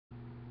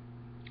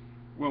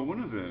Well,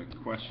 one of the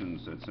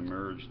questions that's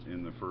emerged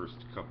in the first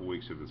couple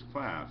weeks of this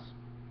class,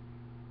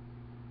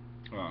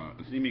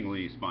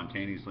 seemingly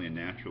spontaneously and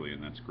naturally,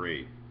 and that's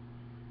great,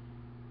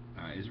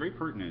 is very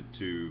pertinent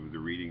to the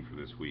reading for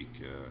this week.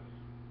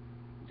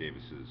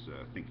 Davis's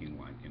Thinking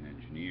Like an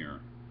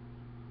Engineer.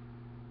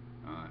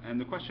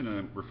 And the question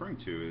I'm referring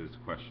to is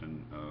the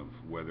question of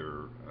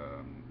whether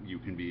you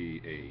can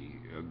be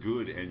a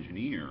good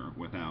engineer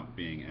without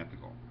being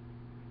ethical,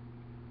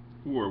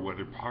 or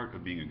whether part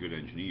of being a good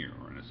engineer,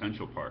 or an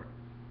essential part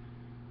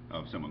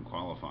of someone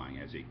qualifying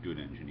as a good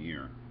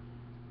engineer,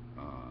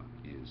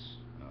 is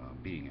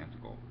being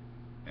ethical,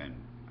 and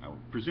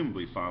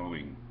presumably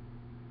following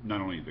not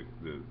only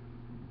the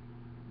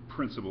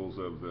principles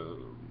of the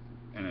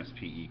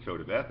NSPE Code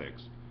of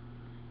Ethics,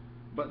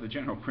 but the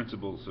general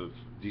principles of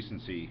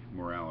decency,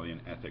 morality,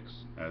 and ethics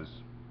as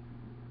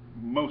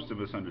most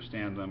of us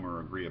understand them or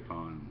agree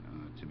upon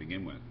to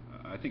begin with.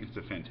 I think it's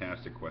a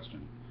fantastic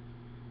question.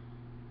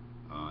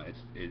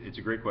 It's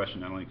a great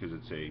question not only because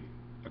it's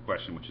a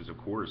question which is of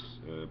course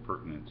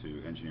pertinent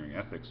to engineering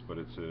ethics, but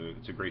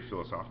it's a great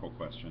philosophical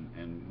question.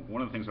 And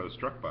one of the things I was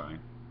struck by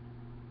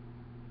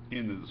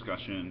in the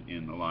discussion,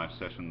 in the live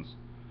sessions,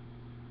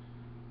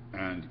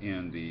 and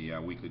in the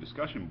weekly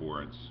discussion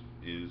boards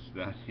is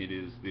that it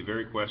is the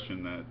very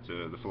question that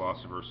the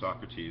philosopher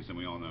Socrates, and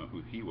we all know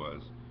who he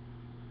was,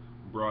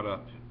 brought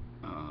up,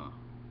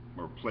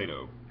 or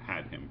Plato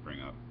had him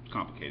bring up. It's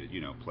complicated, you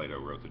know. Plato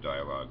wrote the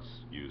dialogues,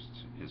 used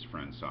his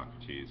friend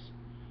Socrates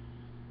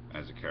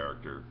as a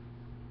character.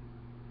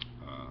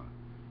 Uh,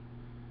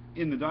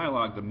 in the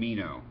dialogue, the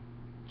Meno,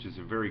 which is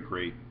a very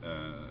great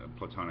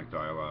Platonic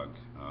dialogue,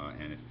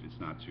 and if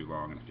it's not too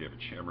long, and if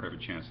you ever have a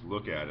chance to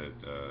look at it,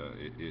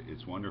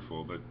 it's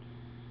wonderful.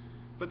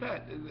 But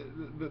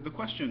the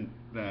question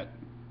that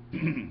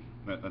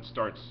that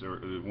starts, or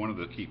one of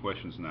the key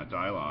questions in that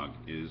dialogue,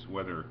 is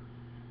whether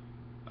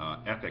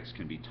ethics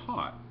can be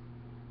taught.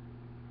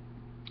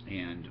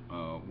 And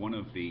one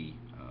of the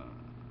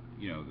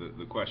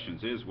the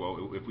questions is,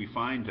 well, if we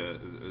find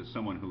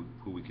someone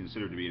who we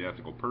consider to be an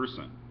ethical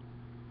person,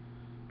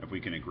 if we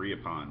can agree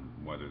upon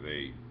whether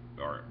they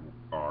are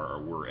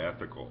or were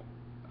ethical,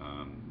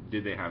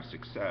 did they have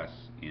success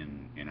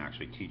in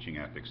actually teaching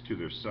ethics to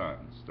their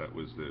sons? That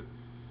was the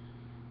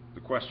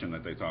question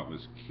that they thought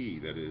was key.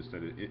 That is,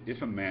 that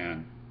if a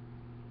man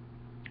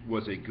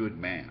was a good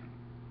man,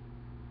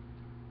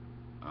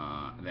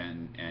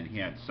 then and he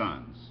had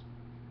sons,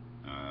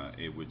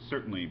 it would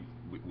certainly,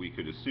 we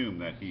could assume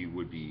that he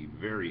would be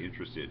very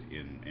interested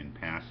in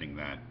passing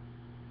that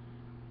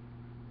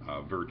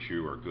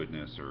virtue or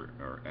goodness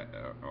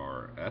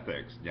or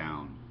ethics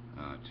down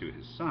to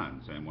his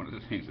sons. And one of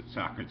the things that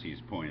Socrates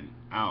pointed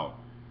out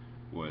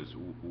was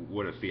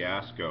what a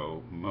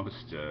fiasco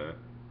most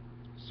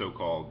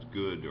so-called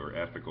good or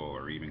ethical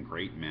or even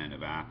great men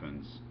of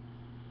Athens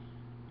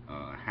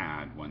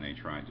had when they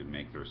tried to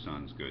make their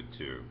sons good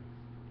too.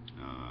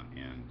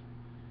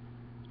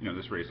 And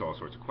this raised all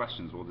sorts of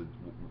questions. Well,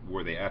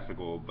 were they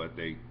ethical, but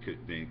they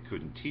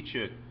couldn't teach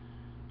it,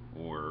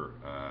 or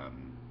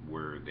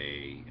were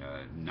they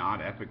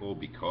not ethical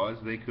because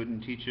they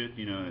couldn't teach it?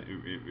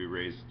 It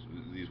raised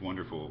these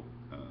wonderful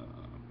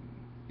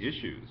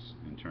issues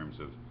in terms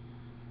of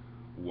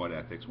what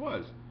ethics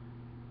was.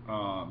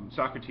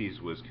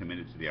 Socrates was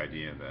committed to the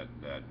idea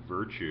that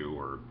virtue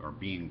or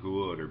being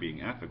good or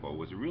being ethical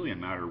was really a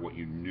matter of what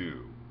you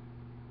knew.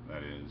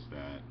 That is,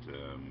 that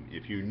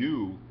if you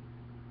knew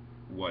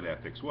what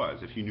ethics was,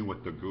 if you knew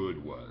what the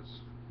good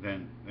was,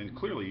 then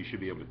clearly you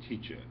should be able to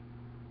teach it.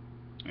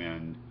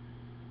 And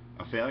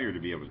a failure to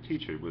be able to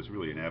teach it was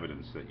really an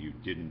evidence that you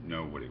didn't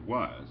know what it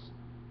was,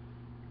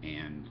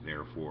 and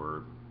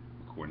therefore,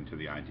 according to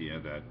the idea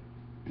that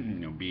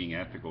being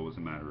ethical was a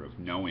matter of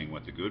knowing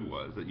what the good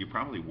was, that you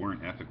probably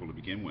weren't ethical to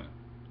begin with.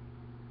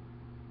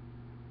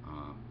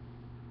 Um,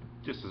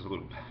 just as a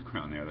little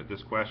background there, that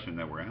this question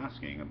that we're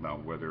asking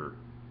about whether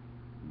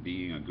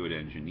being a good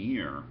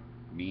engineer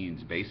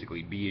means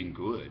basically being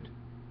good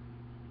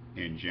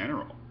in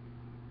general.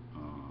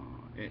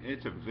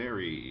 It's a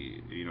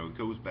very, it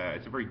goes back,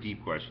 it's a very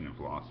deep question in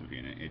philosophy,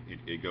 and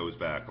it goes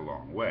back a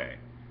long way.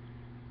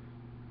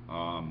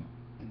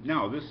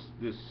 Now,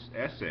 this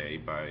essay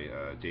by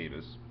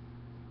Davis,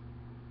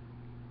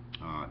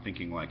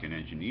 Thinking Like an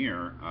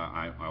Engineer,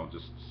 I'll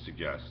just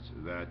suggest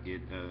that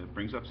it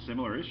brings up a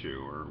similar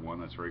issue, or one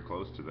that's very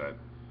close to that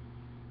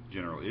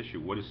general issue.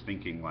 What does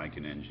thinking like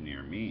an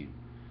engineer mean?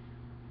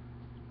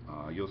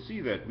 You'll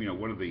see that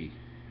one of the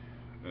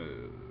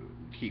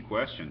key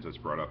questions that's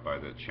brought up by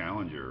the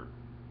Challenger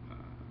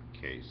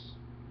case,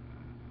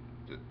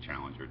 the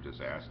Challenger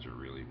disaster,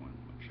 really,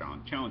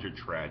 Challenger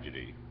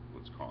tragedy,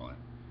 let's call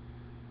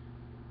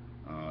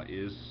it,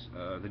 is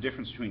the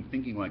difference between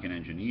thinking like an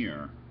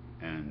engineer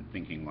and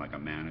thinking like a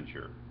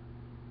manager.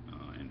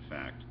 In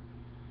fact,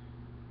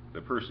 the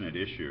person at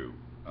issue,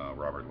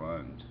 Robert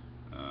Lund,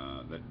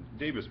 that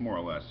Davis more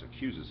or less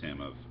accuses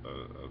him of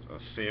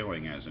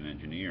failing as an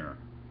engineer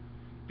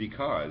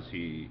because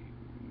he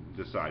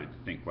decided to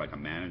think like a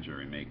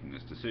manager in making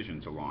this decision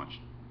to launch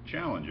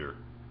Challenger.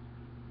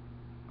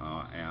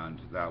 And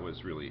that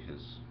was really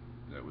his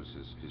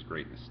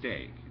great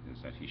mistake,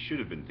 is that he should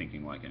have been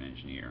thinking like an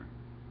engineer,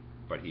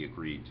 but he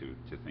agreed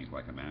to think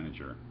like a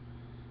manager.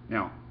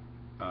 Now,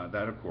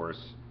 that of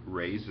course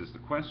raises the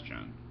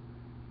question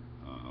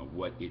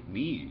what it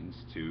means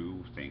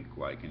to think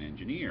like an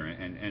engineer.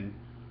 And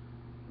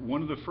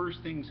one of the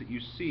first things that you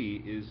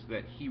see is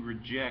that he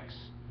rejects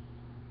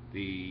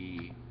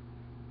the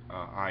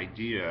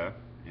idea,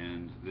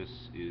 and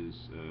this is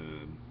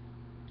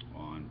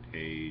on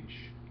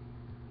page,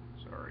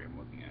 sorry, I'm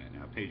looking at it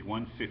now, page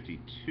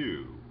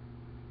 152.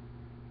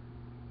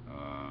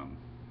 Um,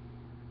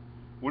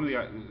 One of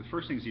the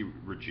first things he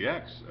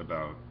rejects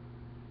about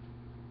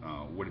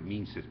what it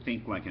means to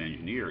think like an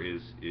engineer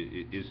is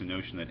the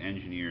notion that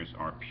engineers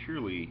are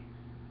purely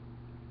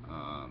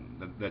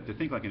that to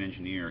think like an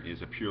engineer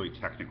is a purely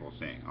technical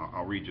thing.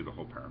 I'll read you the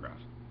whole paragraph.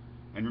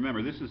 And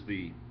remember, this is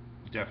the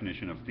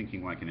definition of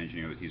thinking like an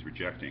engineer that he's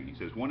rejecting. He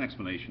says one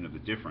explanation of the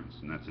difference,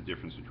 and that's the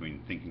difference between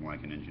thinking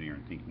like an engineer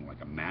and thinking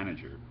like a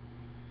manager,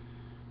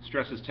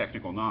 stresses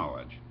technical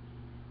knowledge.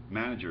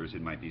 Managers,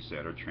 it might be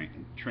said, are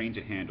trained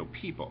to handle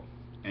people,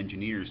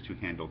 engineers to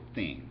handle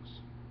things.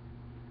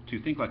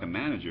 To think like a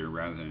manager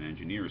rather than an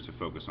engineer is to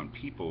focus on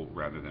people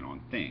rather than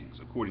on things,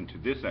 according to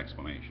this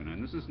explanation.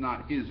 And this is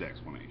not his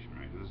explanation,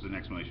 right? This is an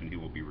explanation he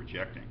will be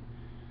rejecting.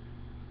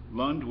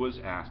 Lund was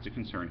asked to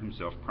concern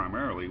himself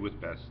primarily with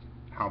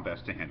how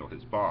best to handle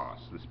his boss,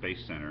 the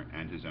Space Center,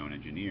 and his own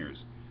engineers.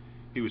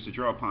 He was to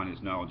draw upon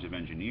his knowledge of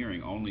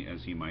engineering only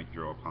as he might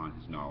draw upon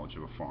his knowledge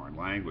of a foreign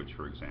language,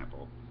 for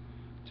example,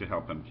 to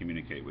help him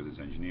communicate with his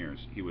engineers.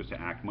 He was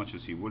to act much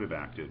as he would have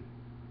acted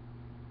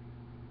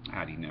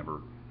had he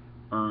never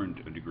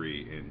earned a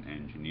degree in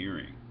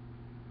engineering.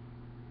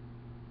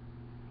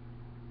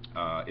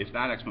 If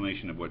that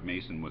explanation of what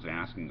Mason was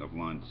asking of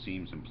Lund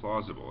seems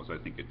implausible, as I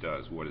think it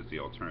does, what is the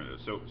alternative?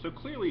 So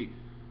clearly,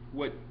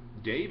 what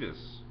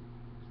Davis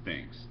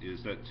thinks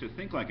is that to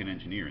think like an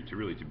engineer and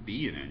to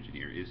be an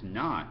engineer is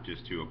not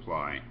just to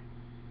apply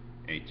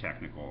a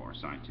technical or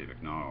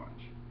scientific knowledge.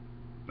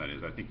 That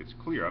is, I think it's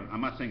clear.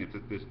 I'm not saying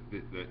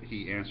that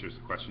he answers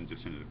the question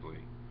definitively.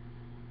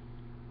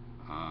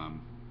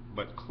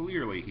 But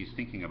clearly he's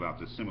thinking about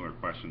the similar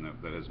question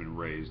that has been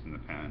raised in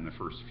the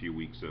first few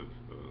weeks of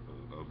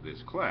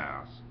this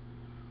class,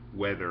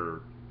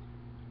 whether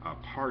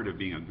part of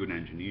being a good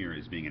engineer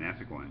is being an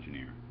ethical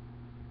engineer.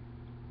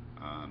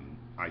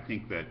 I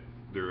think that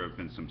there have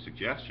been some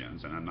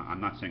suggestions, and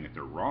I'm not saying that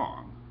they're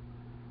wrong,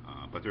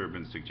 but there have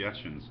been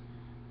suggestions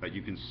that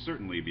you can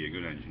certainly be a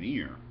good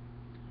engineer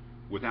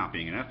without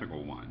being an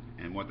ethical one.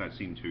 And what that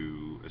seemed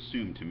to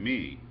assume to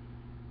me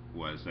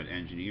was that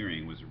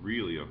engineering was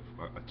really a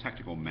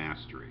technical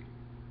mastery,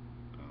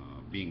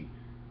 being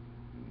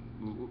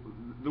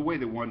the way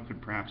that one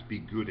could perhaps be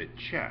good at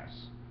chess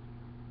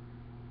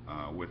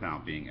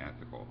without being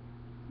ethical.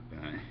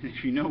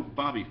 If you know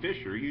Bobby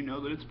Fischer, you know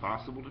that it's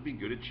possible to be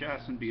good at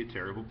chess and be a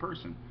terrible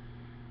person.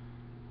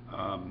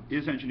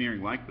 Is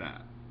engineering like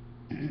that?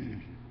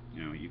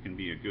 You can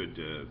be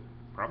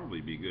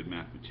probably be a good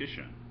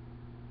mathematician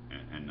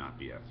and not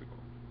be ethical.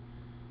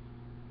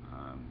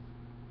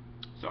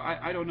 So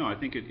I don't know. I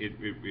think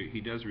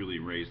he does really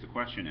raise the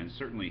question, and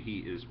certainly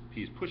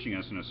he's pushing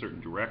us in a certain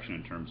direction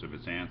in terms of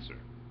its answer.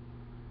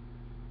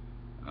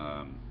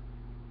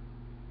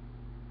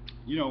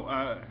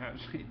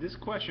 This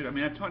question. I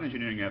mean, I've taught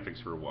engineering ethics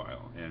for a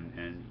while,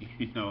 and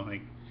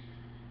like,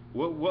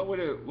 what would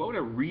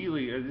a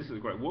really this is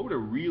great. What would a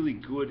really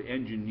good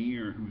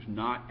engineer who's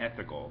not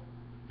ethical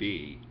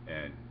be?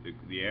 And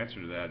the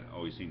answer to that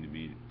always seemed to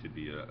me to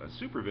be a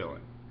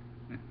supervillain.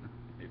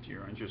 If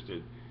you're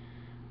interested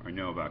or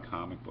know about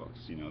comic books,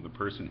 the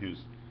person who's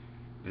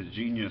a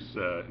genius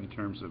in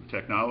terms of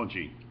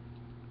technology,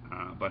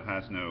 but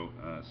has no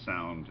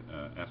sound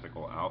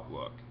ethical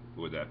outlook,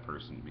 would that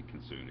person be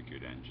considered a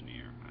good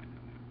engineer? I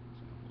don't know.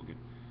 So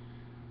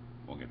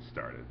we'll get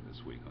started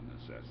this week on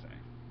this essay.